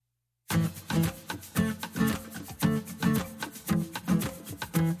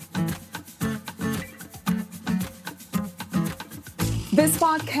This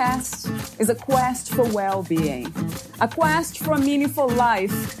podcast is a quest for well-being, a quest for a meaningful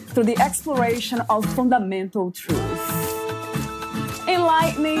life through the exploration of fundamental truth.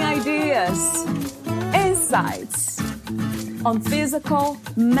 Enlightening ideas, insights on physical,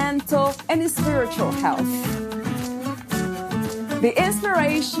 mental, and spiritual health. The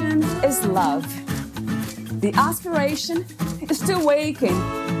inspiration is love. The aspiration is to awaken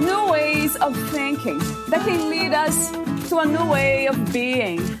new ways of thinking that can lead us to a new way of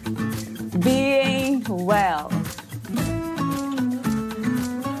being well.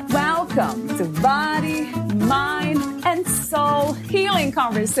 Welcome to Body, Mind, and Soul Healing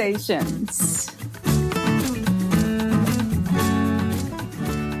Conversations.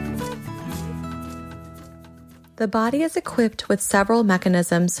 The body is equipped with several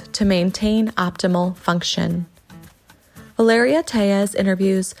mechanisms to maintain optimal function. Valeria Tejas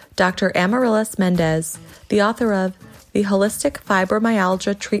interviews Dr. Amaryllis Mendez, the author of The Holistic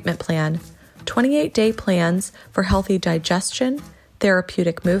Fibromyalgia Treatment Plan, 28-day plans for healthy digestion,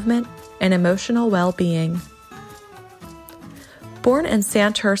 therapeutic movement, and emotional well-being. Born in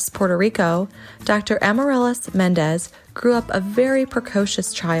Sandhurst, Puerto Rico, Dr. Amaryllis Mendez grew up a very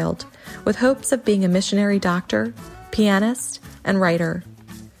precocious child with hopes of being a missionary doctor, pianist, and writer.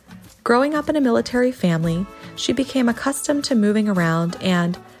 Growing up in a military family, she became accustomed to moving around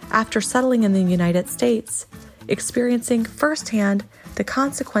and, after settling in the United States, experiencing firsthand the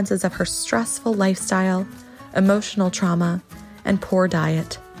consequences of her stressful lifestyle, emotional trauma, and poor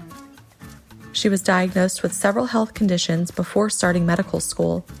diet. She was diagnosed with several health conditions before starting medical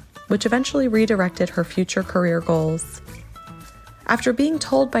school, which eventually redirected her future career goals. After being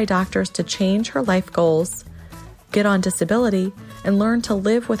told by doctors to change her life goals, get on disability, and learn to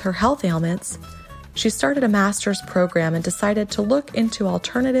live with her health ailments, she started a master's program and decided to look into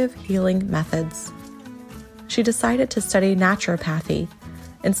alternative healing methods. She decided to study naturopathy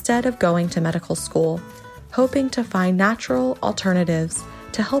instead of going to medical school, hoping to find natural alternatives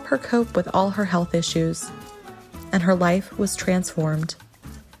to help her cope with all her health issues. And her life was transformed.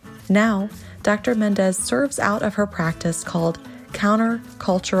 Now, Dr. Mendez serves out of her practice called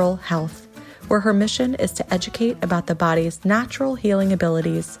Countercultural Health, where her mission is to educate about the body's natural healing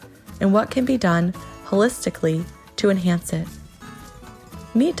abilities and what can be done holistically to enhance it.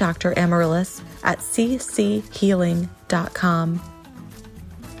 Meet Dr. Amaryllis at cchealing.com.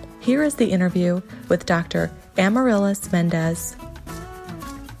 Here is the interview with Dr. Amaryllis Mendez.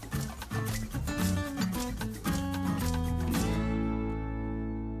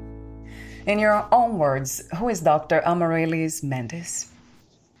 In your own words, who is Dr. Amaryllis Mendez?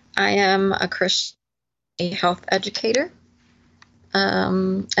 I am a Christian, a health educator,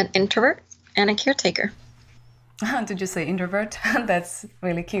 an introvert, and a caretaker. Did you say introvert? That's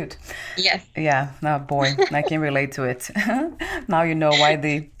really cute. Yes. Yeah, oh boy, I can relate to it. Now you know why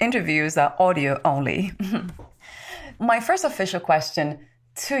the interviews are audio only. My first official question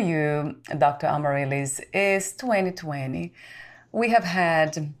to you, Dr. Amaryllis, is 2020. We have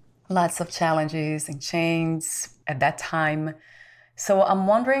had lots of challenges and changes at that time. So I'm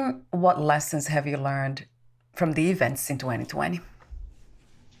wondering, what lessons have you learned from the events in 2020?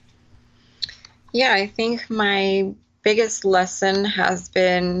 Yeah, I think my biggest lesson has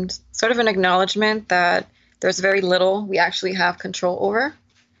been sort of an acknowledgement that there's very little we actually have control over,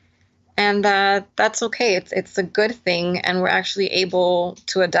 and that's okay. It's a good thing, and we're actually able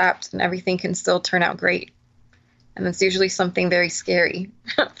to adapt, and everything can still turn out great. And it's usually something very scary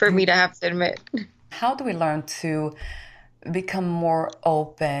for me to have to admit. How do we learn to become more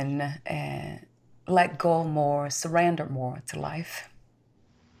open, let go more, surrender more to life?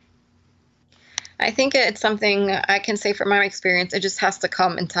 I think it's something I can say from my experience. It just has to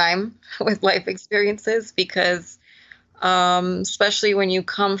come in time with life experiences because especially when you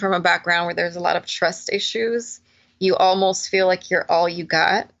come from a background where there's a lot of trust issues, you almost feel like you're all you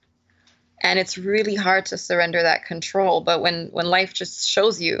got. And it's really hard to surrender that control. But when life just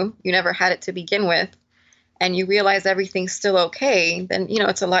shows you never had it to begin with, and you realize everything's still okay, then,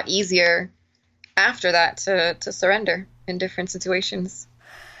 it's a lot easier after that to surrender in different situations.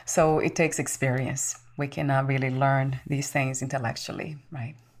 So it takes experience. We cannot really learn these things intellectually,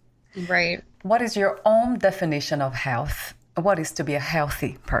 right? Right. What is your own definition of health? What is to be a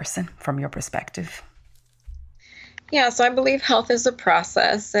healthy person from your perspective? Yeah, so I believe health is a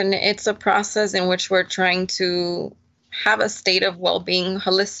process, and it's a process in which we're trying to have a state of well-being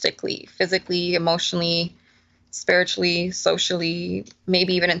holistically, physically, emotionally, spiritually, socially,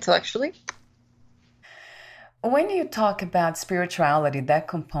 maybe even intellectually. When you talk about spirituality, that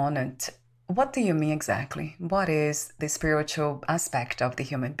component, what do you mean exactly? What is the spiritual aspect of the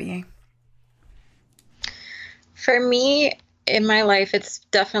human being? For me, In my life, it's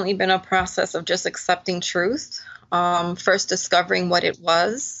definitely been a process of just accepting truth. First discovering what it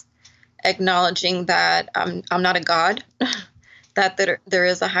was, acknowledging that I'm not a god, that there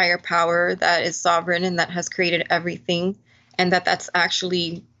is a higher power that is sovereign and that has created everything, and that that's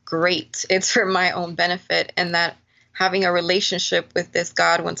actually great. It's for my own benefit, and that having a relationship with this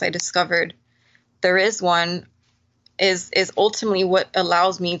God, once I discovered there is one, is ultimately what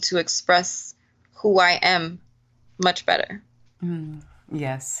allows me to express who I am much better.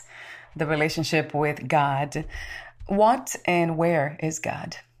 Yes, the relationship with God. What and where is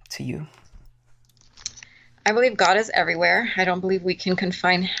God to you? I believe God is everywhere. I don't believe we can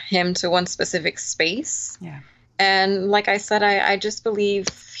confine him to one specific space. Yeah. And like I said, I just believe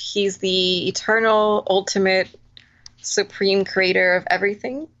he's the eternal, ultimate, supreme creator of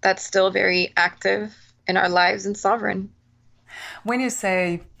everything that's still very active in our lives and sovereign. When you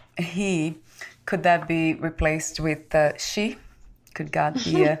say he, could that be replaced with she? Could God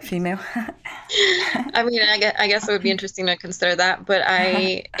be a female? I mean, I guess it would be interesting to consider that. But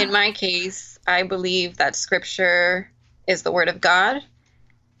in my case, I believe that scripture is the word of God.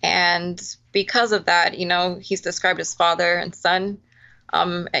 And because of that, he's described as father and son.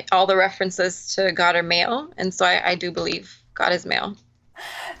 All the references to God are male. And so I do believe God is male.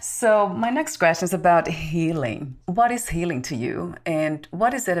 So my next question is about healing. What is healing to you? And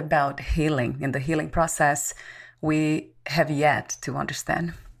what is it about healing in the healing process we have yet to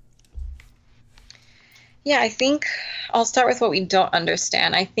understand? Yeah, I think I'll start with what we don't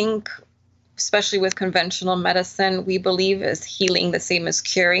understand. I think, especially with conventional medicine, we believe is healing the same as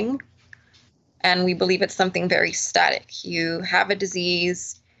curing. And we believe it's something very static. You have a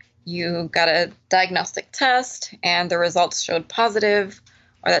disease, you got a diagnostic test, and the results showed positive,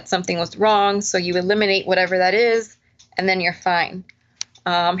 or that something was wrong. So you eliminate whatever that is, and then you're fine.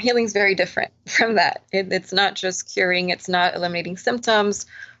 Healing's very different from that. It's not just curing, it's not eliminating symptoms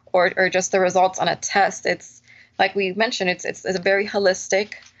or just the results on a test. It's like we mentioned, it's a very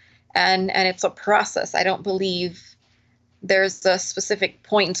holistic and it's a process. I don't believe there's a specific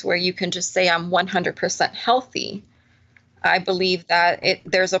point where you can just say I'm 100% healthy. I believe that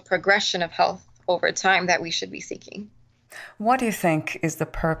there's a progression of health over time that we should be seeking. What do you think is the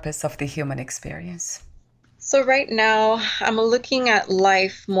purpose of the human experience? So right now, I'm looking at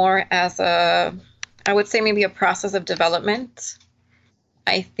life more as I would say maybe a process of development.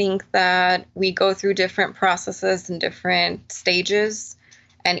 I think that we go through different processes and different stages,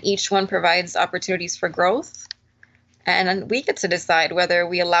 and each one provides opportunities for growth. And we get to decide whether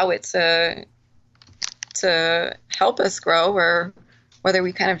we allow it to help us grow or whether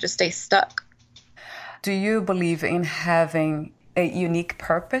we kind of just stay stuck. Do you believe in having a unique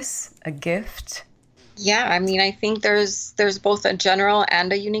purpose, a gift? Yeah, I mean, I think there's both a general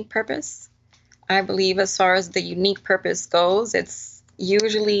and a unique purpose. I believe as far as the unique purpose goes, it's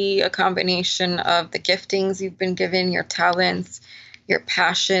usually a combination of the giftings you've been given, your talents, your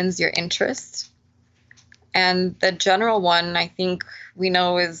passions, your interests. And the general one, I think we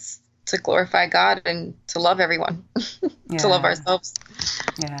know, is to glorify God and to love everyone, to love ourselves.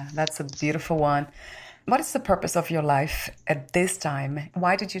 Yeah, that's a beautiful one. What is the purpose of your life at this time?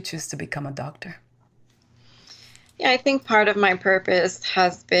 Why did you choose to become a doctor? Yeah, I think part of my purpose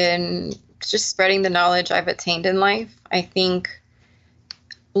has been just spreading the knowledge I've attained in life. I think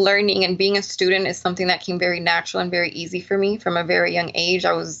learning and being a student is something that came very natural and very easy for me from a very young age.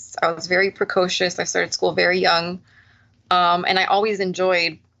 I was very precocious. I started school very young, and I always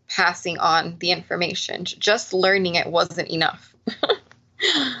enjoyed passing on the information. Just learning it wasn't enough.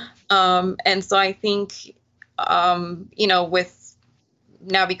 And so I think, with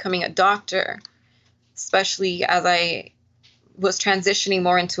now becoming a doctor, especially as I was transitioning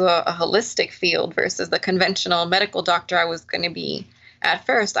more into a holistic field versus the conventional medical doctor I was going to be at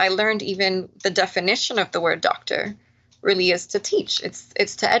first, I learned even the definition of the word doctor really is to teach.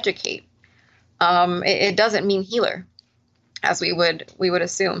 It's to educate. It doesn't mean healer, as we would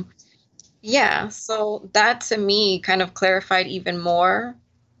assume. Yeah, so that to me kind of clarified even more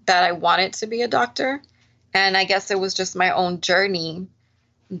that I wanted to be a doctor. And I guess it was just my own journey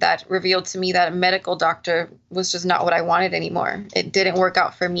that revealed to me that a medical doctor was just not what I wanted anymore. It didn't work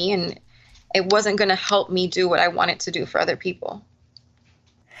out for me, and it wasn't going to help me do what I wanted to do for other people.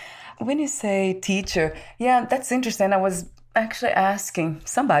 When you say teacher, yeah, that's interesting. I was actually asking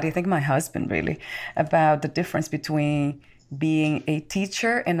somebody, I think my husband really, about the difference between being a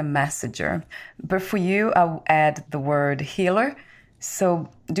teacher and a messenger. But for you, I'll add the word healer. So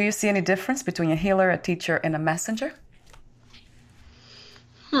do you see any difference between a healer, a teacher, and a messenger?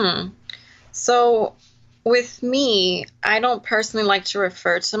 So with me, I don't personally like to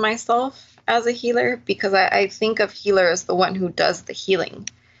refer to myself as a healer because I think of healer as the one who does the healing.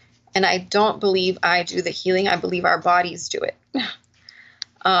 And I don't believe I do the healing. I believe our bodies do it.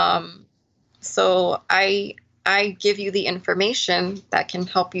 So I give you the information that can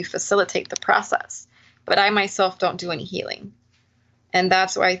help you facilitate the process, but I myself don't do any healing. And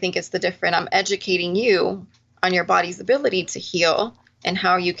that's where I think it's the difference. I'm educating you on your body's ability to heal and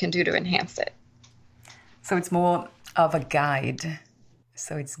how you can do to enhance it. So it's more of a guide.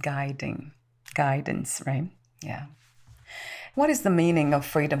 So it's guidance, right? Yeah. What is the meaning of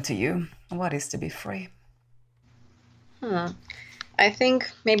freedom to you? What is to be free? I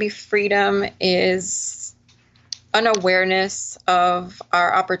think maybe freedom is an awareness of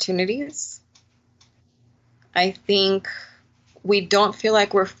our opportunities. I think we don't feel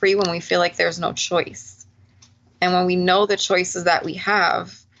like we're free when we feel like there's no choice. And when we know the choices that we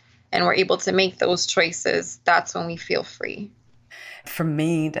have and we're able to make those choices, that's when we feel free. For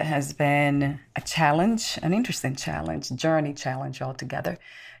me, that has been a challenge, an interesting challenge, journey challenge altogether.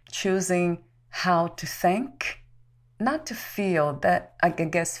 Choosing how to think, not to feel. That I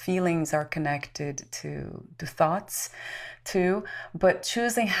guess feelings are connected to thoughts too, but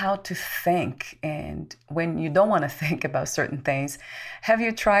choosing how to think. And when you don't want to think about certain things, have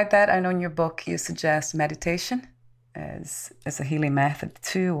you tried that? I know in your book you suggest meditation as a healing method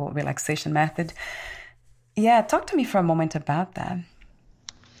too, or relaxation method. Yeah, talk to me for a moment about that.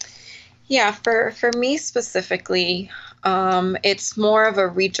 Yeah, for me specifically, it's more of a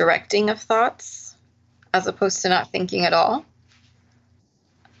redirecting of thoughts as opposed to not thinking at all.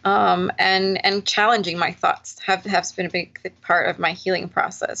 And challenging my thoughts has been a big part of my healing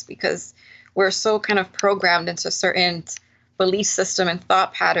process because we're so kind of programmed into certain belief system and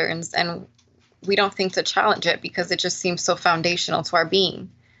thought patterns, and we don't think to challenge it because it just seems so foundational to our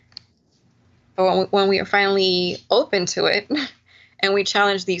being. But when we are finally open to it and we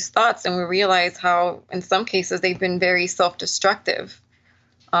challenge these thoughts and we realize how, in some cases, they've been very self-destructive,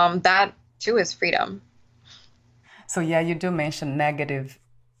 that too is freedom. So yeah, you do mention negative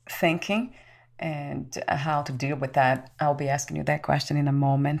thinking and how to deal with that. I'll be asking you that question in a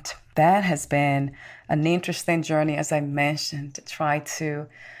moment. That has been an interesting journey, as I mentioned, to try to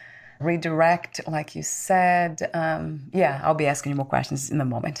redirect, like you said. I'll be asking you more questions in a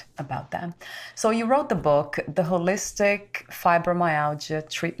moment about that. So you wrote the book, The Holistic Fibromyalgia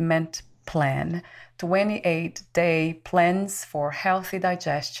Treatment Plan, 28-day plans for healthy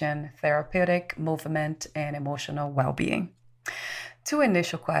digestion, therapeutic movement, and emotional well-being. Two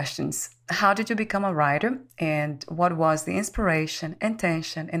initial questions. How did you become a writer? And what was the inspiration,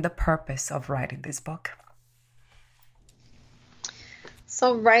 intention, and the purpose of writing this book?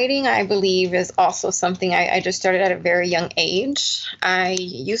 So writing, I believe, is also something I just started at a very young age. I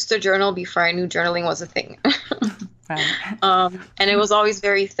used to journal before I knew journaling was a thing. Right. And it was always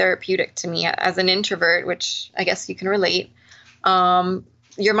very therapeutic to me as an introvert, which I guess you can relate.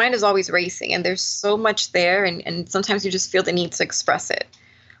 Your mind is always racing and there's so much there. And sometimes you just feel the need to express it.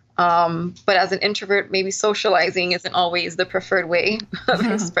 But as an introvert, maybe socializing isn't always the preferred way of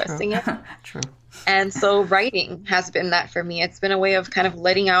expressing it. True. And so writing has been that for me. It's been a way of kind of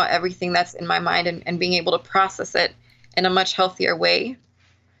letting out everything that's in my mind and being able to process it in a much healthier way.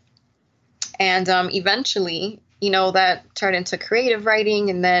 And eventually, that turned into creative writing.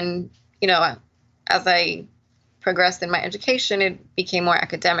 And then, as I progressed in my education, it became more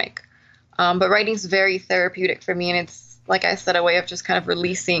academic. But writing's very therapeutic for me. And it's, like I said, a way of just kind of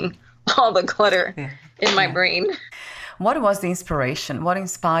releasing all the clutter in my brain. What was the inspiration? What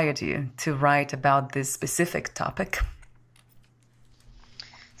inspired you to write about this specific topic?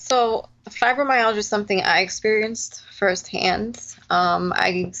 So fibromyalgia is something I experienced firsthand.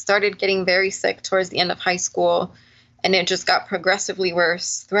 I started getting very sick towards the end of high school, and it just got progressively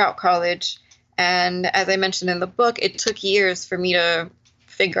worse throughout college. And as I mentioned in the book, it took years for me to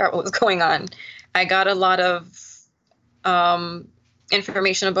figure out what was going on. I got a lot of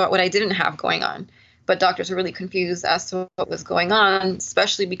information about what I didn't have going on. But doctors were really confused as to what was going on,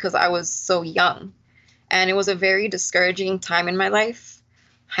 especially because I was so young. And it was a very discouraging time in my life,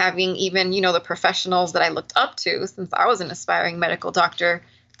 having even, the professionals that I looked up to, since I was an aspiring medical doctor,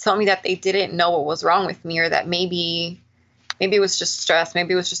 tell me that they didn't know what was wrong with me, or that maybe it was just stress.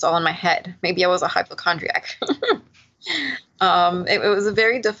 Maybe it was just all in my head. Maybe I was a hypochondriac. It was a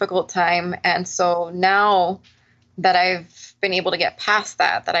very difficult time. And so now that I've been able to get past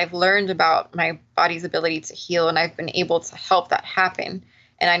that I've learned about my body's ability to heal, and I've been able to help that happen,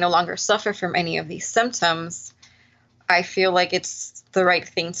 and I no longer suffer from any of these symptoms, I feel like it's the right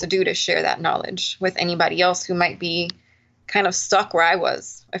thing to do to share that knowledge with anybody else who might be kind of stuck where I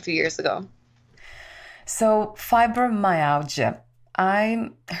was a few years ago. So fibromyalgia, I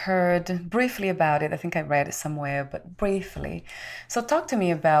heard briefly about it. I think I read it somewhere, but briefly. So talk to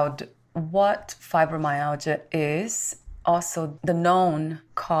me about what fibromyalgia is, also the known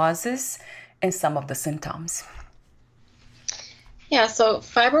causes and some of the symptoms. Yeah, so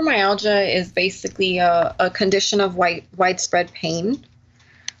fibromyalgia is basically a condition of widespread pain.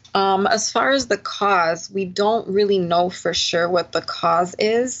 As far as the cause, we don't really know for sure what the cause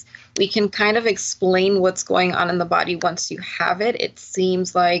is. We can kind of explain what's going on in the body once you have it. It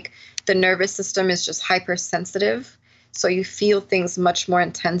seems like the nervous system is just hypersensitive, so you feel things much more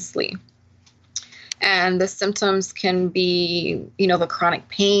intensely. And the symptoms can be, the chronic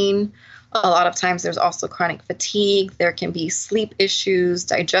pain. A lot of times there's also chronic fatigue. There can be sleep issues,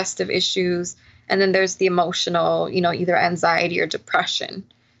 digestive issues, and then there's the emotional, either anxiety or depression.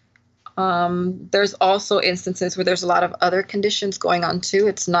 There's also instances where there's a lot of other conditions going on too.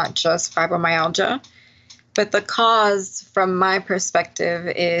 It's not just fibromyalgia. But the cause, from my perspective,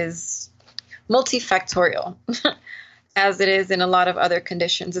 is multifactorial, as it is in a lot of other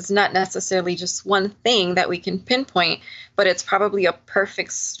conditions. It's not necessarily just one thing that we can pinpoint, but it's probably a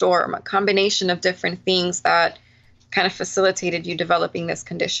perfect storm, a combination of different things that kind of facilitated you developing this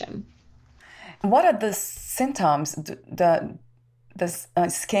condition. What are the symptoms? The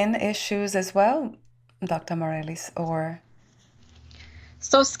skin issues as well, Dr. Morales, or?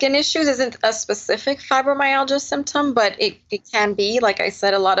 So skin issues isn't a specific fibromyalgia symptom, but it can be. Like I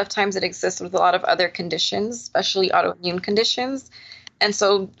said, a lot of times it exists with a lot of other conditions, especially autoimmune conditions. And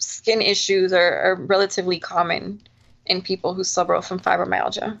so skin issues are relatively common in people who suffer from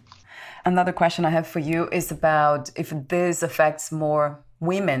fibromyalgia. Another question I have for you is about if this affects more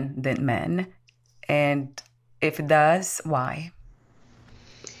women than men, and if it does, why?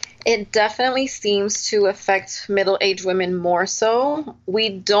 It definitely seems to affect middle-aged women more so. We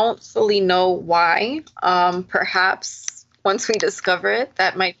don't fully know why. Perhaps once we discover it,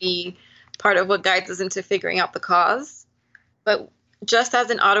 that might be part of what guides us into figuring out the cause. But just as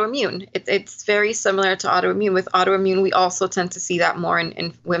in autoimmune, it's very similar to autoimmune. With autoimmune, we also tend to see that more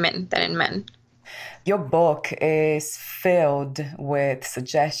in women than in men. Your book is filled with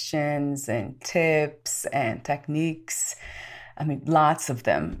suggestions and tips and techniques. I mean, lots of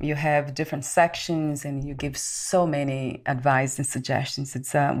them. You have different sections and you give so many advice and suggestions.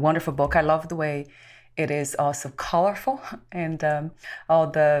 It's a wonderful book. I love the way it is also colorful and all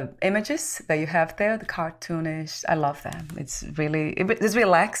the images that you have there, the cartoonish. I love that. It's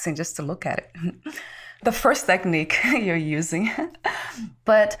relaxing just to look at it. The first technique you're using.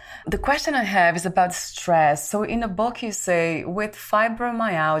 But the question I have is about stress. So in the book, you say with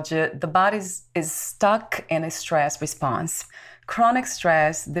fibromyalgia, the body is stuck in a stress response. Chronic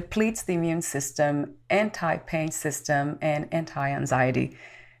stress depletes the immune system, anti-pain system, and anti-anxiety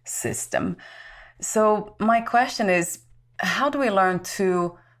system. So my question is, how do we learn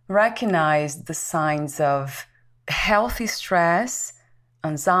to recognize the signs of healthy stress,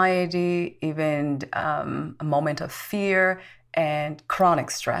 anxiety, even a moment of fear, and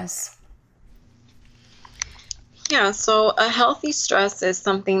chronic stress? Yeah, so a healthy stress is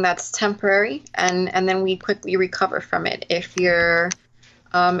something that's temporary, and then we quickly recover from it. If you're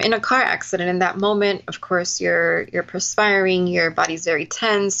in a car accident, in that moment, of course, you're perspiring, your body's very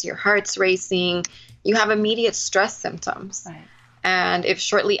tense, your heart's racing, you have immediate stress symptoms. Right. And if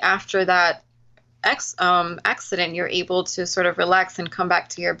shortly after that accident, you're able to sort of relax and come back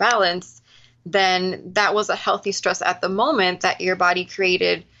to your balance, then that was a healthy stress at the moment that your body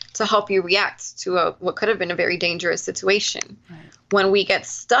created to help you react to what could have been a very dangerous situation. Right. When we get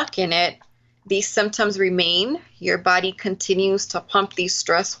stuck in it, these symptoms remain. Your body continues to pump these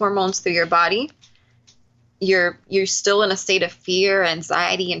stress hormones through your body. You're still in a state of fear,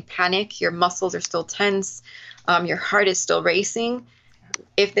 anxiety, and panic. Your muscles are still tense. Your heart is still racing.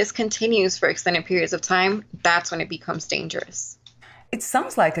 If this continues for extended periods of time, that's when it becomes dangerous. It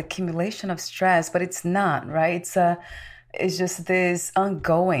sounds like accumulation of stress, but it's not, right? It's just this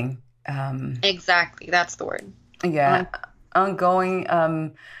ongoing. Exactly, that's the word. Yeah,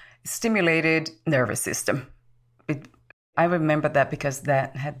 ongoing stimulated nervous system. I remember that because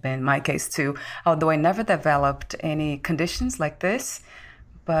that had been my case too. Although I never developed any conditions like this,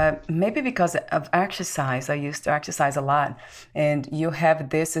 but maybe because of exercise. I used to exercise a lot, and you have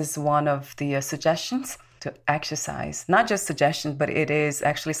this as one of the suggestions to exercise. Not just suggestions, but it is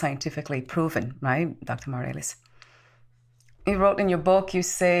actually scientifically proven, right, Dr. Morales? You wrote in your book, you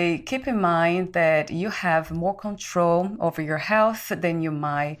say, keep in mind that you have more control over your health than you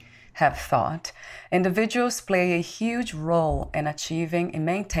might have thought. Individuals play a huge role in achieving and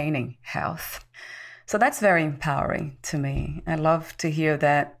maintaining health. So that's very empowering to me. I love to hear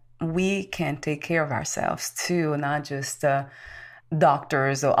that we can take care of ourselves too, not just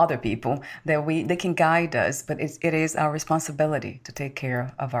doctors or other people that they can guide us, but it is our responsibility to take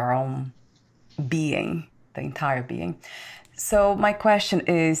care of our own being, the entire being. So my question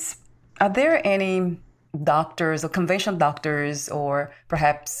is, are there any doctors or conventional doctors or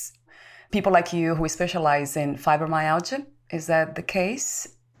perhaps people like you who specialize in fibromyalgia? Is that the case,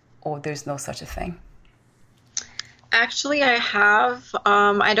 or there's no such a thing? Actually, I have.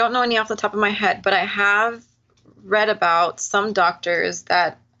 I don't know any off the top of my head, but I have read about some doctors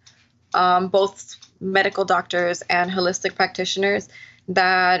that, both medical doctors and holistic practitioners,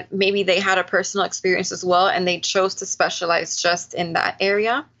 that maybe they had a personal experience as well and they chose to specialize just in that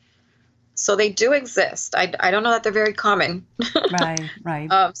area. So they do exist. I don't know that they're very common. Right.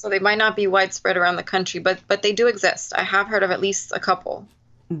 So they might not be widespread around the country, but they do exist. I have heard of at least a couple.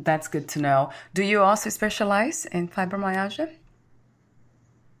 That's good to know. Do you also specialize in fibromyalgia?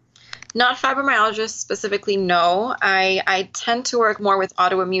 Not fibromyalgia specifically, no. I tend to work more with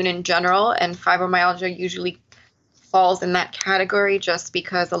autoimmune in general, and fibromyalgia usually falls in that category just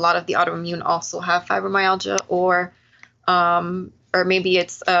because a lot of the autoimmune also have fibromyalgia, or maybe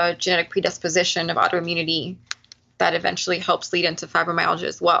it's a genetic predisposition of autoimmunity that eventually helps lead into fibromyalgia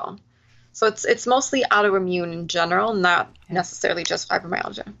as well. So it's mostly autoimmune in general, not necessarily just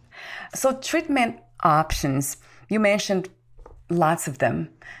fibromyalgia. So treatment options, you mentioned lots of them.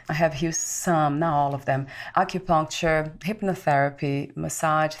 I have used some, not all of them. Acupuncture, hypnotherapy,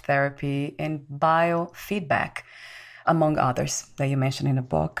 massage therapy, and biofeedback, among others that you mentioned in the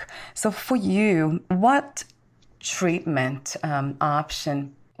book. So for you, what treatment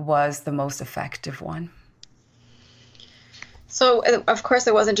option was the most effective one? So, of course,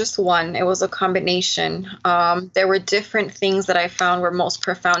 it wasn't just one. It was a combination. There were different things that I found were most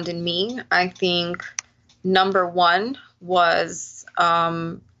profound in me. I think number one was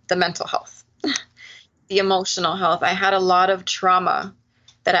the mental health, the emotional health. I had a lot of trauma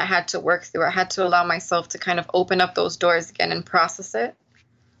that I had to work through. I had to allow myself to kind of open up those doors again and process it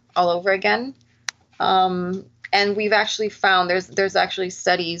all over again. And we've actually found there's actually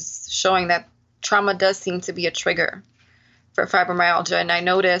studies showing that trauma does seem to be a trigger for fibromyalgia. And I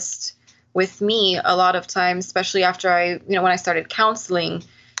noticed with me a lot of times, especially after when I started counseling,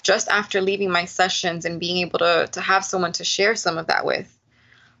 just after leaving my sessions and being able to have someone to share some of that with,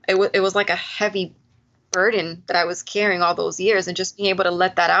 it was like a heavy burden that I was carrying all those years, and just being able to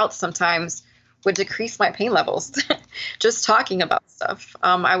let that out sometimes would decrease my pain levels. Just talking about stuff.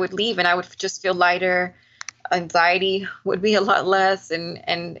 I would leave and I would just feel lighter. Anxiety would be a lot less,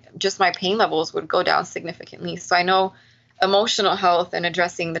 and just my pain levels would go down significantly. So I know emotional health and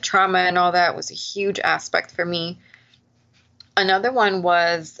addressing the trauma and all that was a huge aspect for me. Another one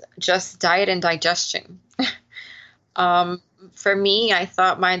was just diet and digestion. For me, I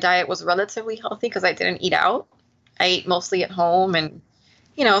thought my diet was relatively healthy because I didn't eat out. I ate mostly at home, and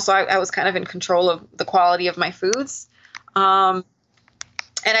so I was kind of in control of the quality of my foods. And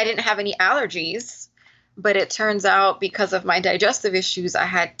I didn't have any allergies, but it turns out because of my digestive issues, I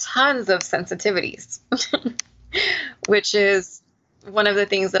had tons of sensitivities, which is one of the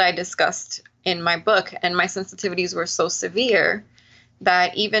things that I discussed in my book. And my sensitivities were so severe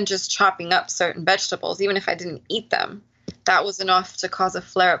that even just chopping up certain vegetables, even if I didn't eat them, that was enough to cause a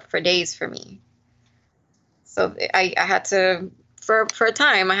flare-up for days for me. So I had to, for a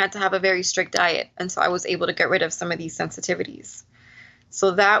time, I had to have a very strict diet. And so I was able to get rid of some of these sensitivities.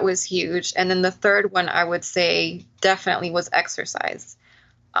 So that was huge. And then the third one I would say definitely was exercise.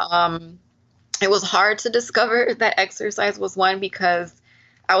 It was hard to discover that exercise was one because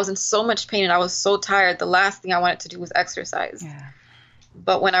I was in so much pain and I was so tired. The last thing I wanted to do was exercise. Yeah.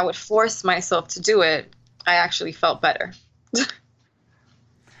 But when I would force myself to do it, I actually felt better.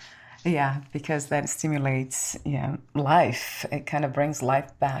 Yeah, because that stimulates life. It kind of brings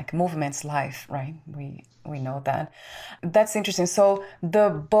life back, movement's life, right? We know that. That's interesting. So the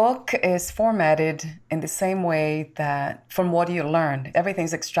book is formatted in the same way that from what you learned,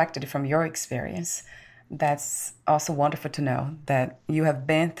 everything's extracted from your experience. That's also wonderful to know that you have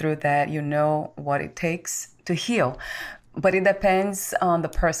been through that, you know what it takes to heal. But it depends on the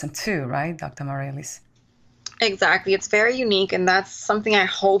person too, right, Dr. Amaryllis? Exactly. It's very unique, and that's something I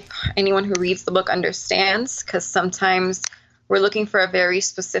hope anyone who reads the book understands, because sometimes we're looking for a very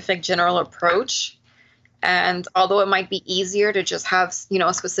specific general approach. And although it might be easier to just have,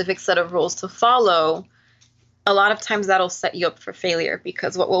 a specific set of rules to follow, a lot of times that'll set you up for failure,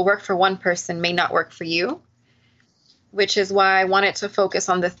 because what will work for one person may not work for you, which is why I wanted to focus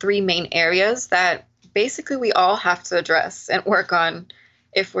on the three main areas that basically we all have to address and work on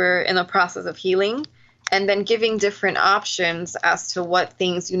if we're in the process of healing. and then giving different options as to what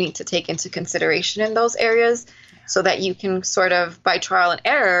things you need to take into consideration in those areas so that you can sort of, by trial and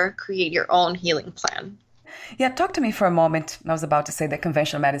error, create your own healing plan. Yeah, talk to me for a moment. I was about to say that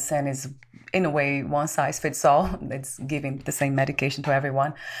conventional medicine is, in a way, one size fits all. It's giving the same medication to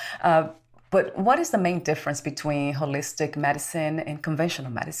everyone. But what is the main difference between holistic medicine and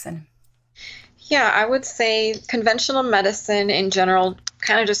conventional medicine? Yeah, I would say conventional medicine in general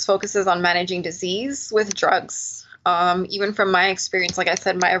kind of just focuses on managing disease with drugs. Even from my experience, like I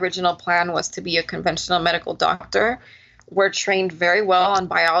said, my original plan was to be a conventional medical doctor. We're trained very well on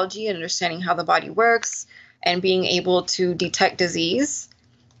biology and understanding how the body works and being able to detect disease.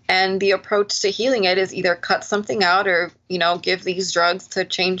 And the approach to healing it is either cut something out or, give these drugs to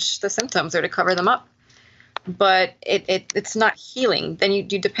change the symptoms or to cover them up. But it's not healing. Then you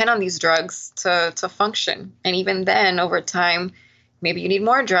depend on these drugs to function. And even then, over time, maybe you need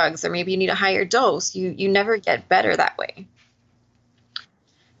more drugs or maybe you need a higher dose. You never get better that way.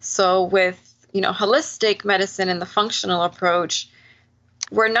 So with, holistic medicine and the functional approach,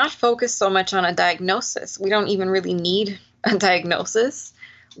 we're not focused so much on a diagnosis. We don't even really need a diagnosis.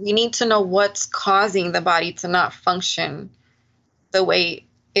 We need to know what's causing the body to not function the way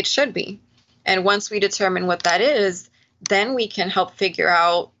it should be. And once we determine what that is, then we can help figure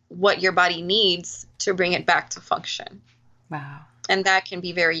out what your body needs to bring it back to function. Wow. And that can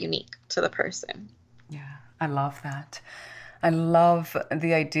be very unique to the person. Yeah, I love that. I love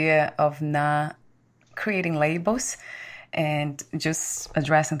the idea of not creating labels and just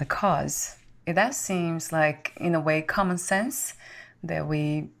addressing the cause. That seems like, in a way, common sense, that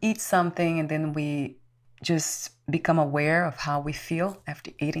we eat something and then we just become aware of how we feel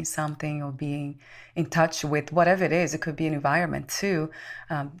after eating something or being in touch with whatever it is. It could be an environment too,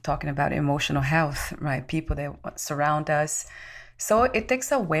 talking about emotional health, right? People that surround us. So it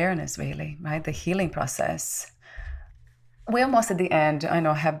takes awareness, really, right? The healing process. We're almost at the end. I know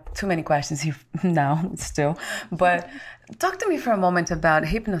I have too many questions here now still, but talk to me for a moment about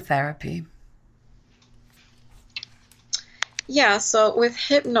hypnotherapy. Yeah, so with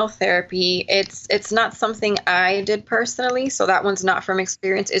hypnotherapy, it's not something I did personally, so that one's not from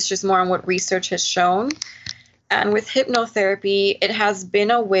experience. It's just more on what research has shown. And with hypnotherapy, it has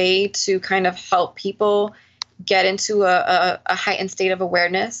been a way to kind of help people get into a heightened state of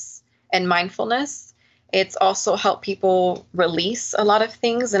awareness and mindfulness. It's also helped people release a lot of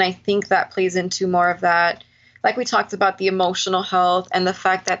things, and I think that plays into more of that, like we talked about, the emotional health and the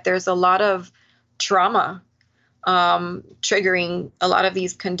fact that there's a lot of trauma triggering a lot of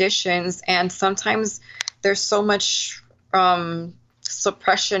these conditions. And sometimes there's so much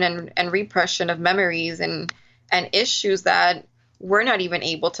suppression and repression of memories and issues that we're not even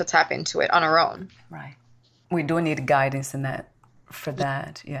able to tap into it on our own. Right. We do need guidance in that, for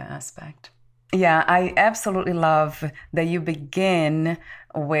that, aspect. Yeah, I absolutely love that you begin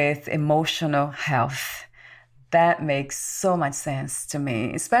with emotional health. That makes so much sense to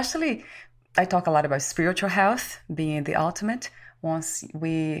me, especially I talk a lot about spiritual health being the ultimate. Once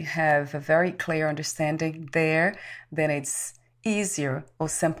we have a very clear understanding there, then it's easier or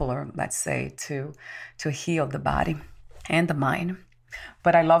simpler, let's say, to heal the body and the mind.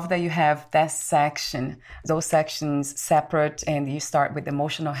 But I love that you have that section, those sections separate, and you start with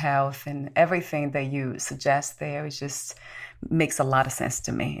emotional health, and everything that you suggest there is just makes a lot of sense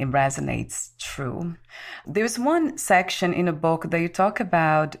to me. It resonates true. There's one section in the book that you talk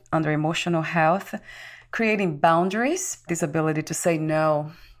about under emotional health, creating boundaries, this ability to say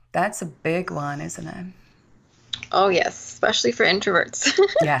no. That's a big one, isn't it? Oh, yes, especially for introverts.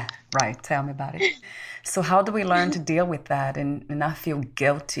 Yeah, right. Tell me about it. So how do we learn to deal with that and not feel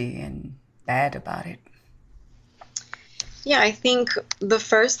guilty and bad about it? Yeah, I think the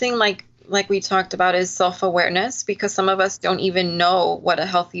first thing, like we talked about, is self-awareness, because some of us don't even know what a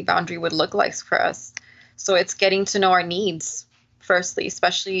healthy boundary would look like for us. So it's getting to know our needs, firstly,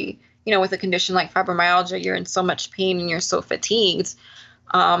 especially, with a condition like fibromyalgia, you're in so much pain and you're so fatigued.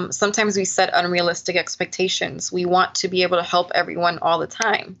 Sometimes we set unrealistic expectations. We want to be able to help everyone all the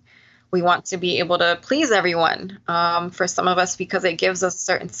time. We want to be able to please everyone, for some of us, because it gives us a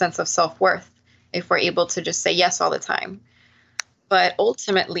certain sense of self-worth if we're able to just say yes all the time. But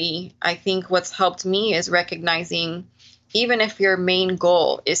ultimately, I think what's helped me is recognizing, even if your main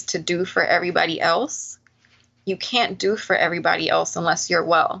goal is to do for everybody else, you can't do for everybody else unless you're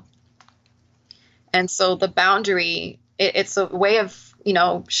well. And so the boundary, it's a way of,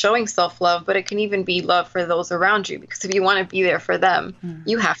 showing self-love, but it can even be love for those around you, because if you want to be there for them,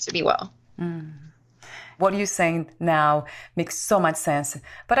 you have to be well. What you're saying now makes so much sense.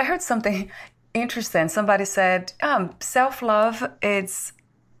 But I heard something interesting. Somebody said, self-love, it's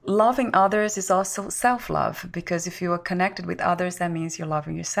loving others is also self-love, because if you are connected with others, that means you're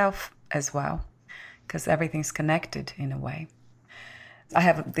loving yourself as well, because everything's connected in a way. I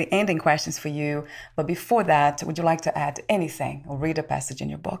have the ending questions for you, but before that, would you like to add anything or read a passage in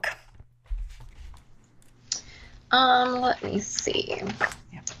your book? Let me see.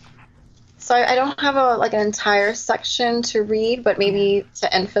 So I don't have an entire section to read, but maybe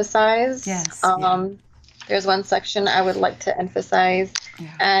to emphasize. Yes. There's one section I would like to emphasize,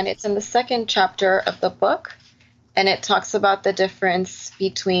 and it's in the second chapter of the book, and it talks about the difference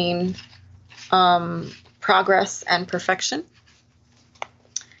between progress and perfection.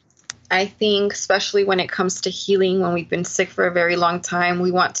 I think especially when it comes to healing, when we've been sick for a very long time,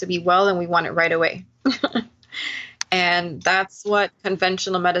 we want to be well and we want it right away. And that's what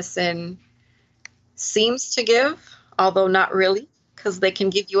conventional medicine seems to give, although not really, because they can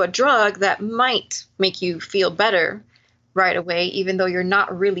give you a drug that might make you feel better right away, even though you're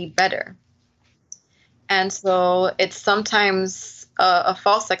not really better. And so it's sometimes a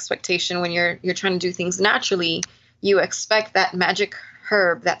false expectation when you're trying to do things naturally. You expect that magic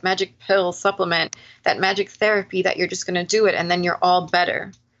herb, that magic pill supplement, that magic therapy that you're just going to do it and then you're all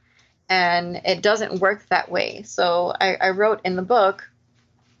better. And it doesn't work that way. So I wrote in the book,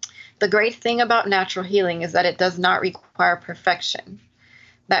 the great thing about natural healing is that it does not require perfection.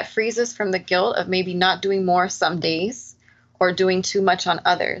 That frees us from the guilt of maybe not doing more some days or doing too much on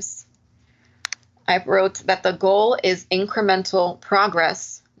others. I wrote that the goal is incremental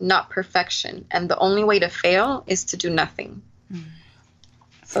progress, not perfection. And the only way to fail is to do nothing. Mm.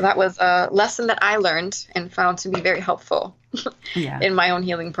 So that was a lesson that I learned and found to be very helpful in my own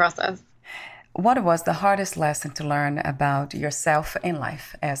healing process. What was the hardest lesson to learn about yourself in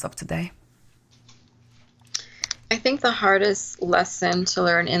life as of today? I think the hardest lesson to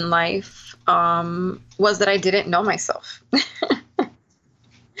learn in life was that I didn't know myself.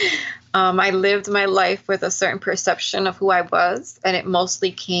 I lived my life with a certain perception of who I was, and it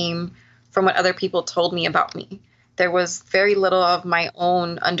mostly came from what other people told me about me. There was very little of my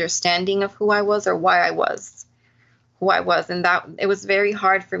own understanding of who I was or why I was who I was, and that it was very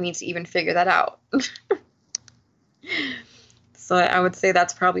hard for me to even figure that out. So I would say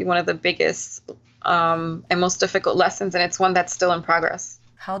that's probably one of the biggest and most difficult lessons, and it's one that's still in progress.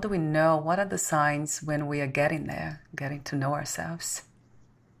 How do we know? What are the signs when we are getting there, getting to know ourselves?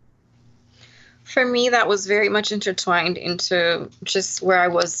 For me, that was very much intertwined into just where I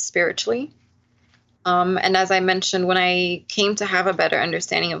was spiritually. And as I mentioned, when I came to have a better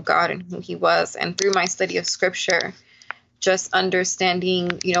understanding of God and who he was, and through my study of scripture, just understanding,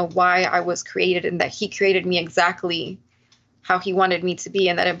 why I was created and that he created me exactly how he wanted me to be,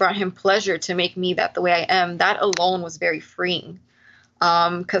 and that it brought him pleasure to make me the way I am, that alone was very freeing.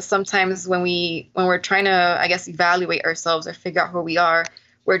 Because sometimes when we're trying to, I guess, evaluate ourselves or figure out who we are,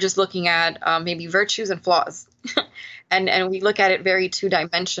 we're just looking at maybe virtues and flaws, and we look at it very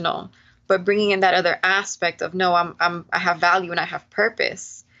two-dimensional. But bringing in that other aspect of no, I have value and I have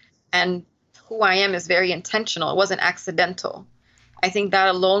purpose, and who I am is very intentional. It wasn't accidental. I think that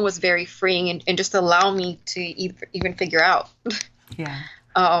alone was very freeing and just allow me to even figure out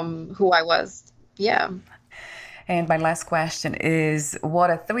who I was. Yeah. And my last question is, what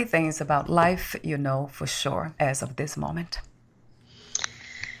are 3 things about life you know for sure as of this moment?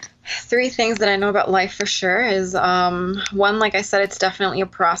 3 things that I know about life for sure is, one, like I said, it's definitely a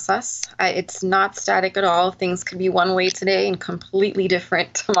process. It's not static at all. Things could be one way today and completely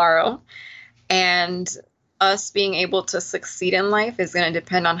different tomorrow. And us being able to succeed in life is going to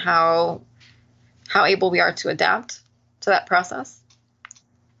depend on how able we are to adapt to that process.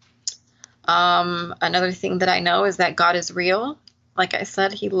 Another thing that I know is that God is real. Like I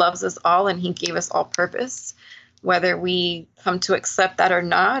said, he loves us all and he gave us all purpose. Whether we come to accept that or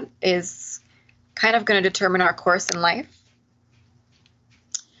not is kind of going to determine our course in life.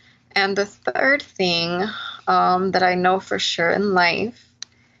 And the third thing that I know for sure in life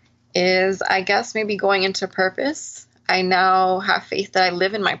is, I guess, maybe going into purpose. I now have faith that I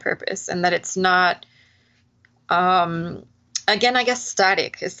live in my purpose and that it's not, again, I guess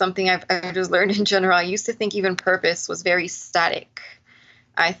static is something I've just learned in general. I used to think even purpose was very static.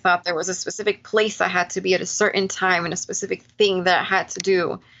 I thought there was a specific place I had to be at a certain time and a specific thing that I had to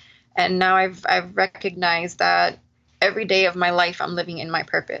do. And now I've recognized that every day of my life I'm living in my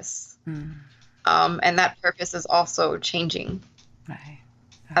purpose. And that purpose is also changing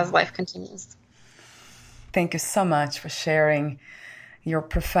as life continues. Thank you so much for sharing your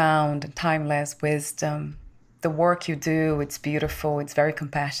profound, timeless wisdom. The work you do, it's beautiful. It's very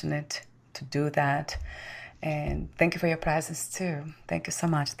compassionate to do that. And thank you for your presence too. Thank you so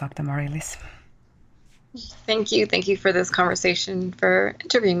much, Dr. Amaryllis. Thank you. Thank you for this conversation, for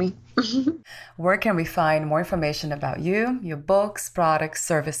interviewing me. Where can we find more information about you, your books, products,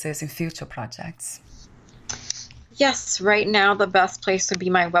 services, and future projects? Yes, right now the best place would be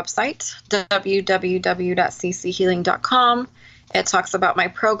my website, www.cchealing.com. It talks about my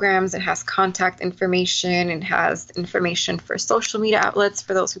programs. It has contact information. It has information for social media outlets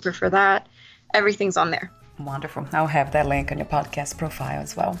for those who prefer that. Everything's on there. Wonderful. I'll have that link on your podcast profile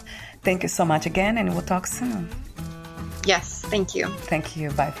as well. Thank you so much again, and we'll talk soon. Yes, thank you. Thank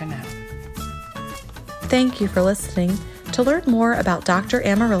you. Bye for now. Thank you for listening. To learn more about Dr.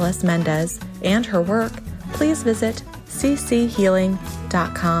 Amaryllis Mendez and her work, please visit cchealing.com.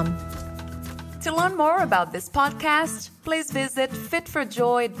 To learn more about this podcast, please visit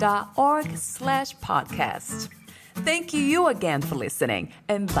fitforjoy.org/podcast. Thank you again for listening,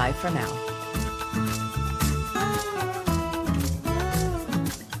 and bye for now.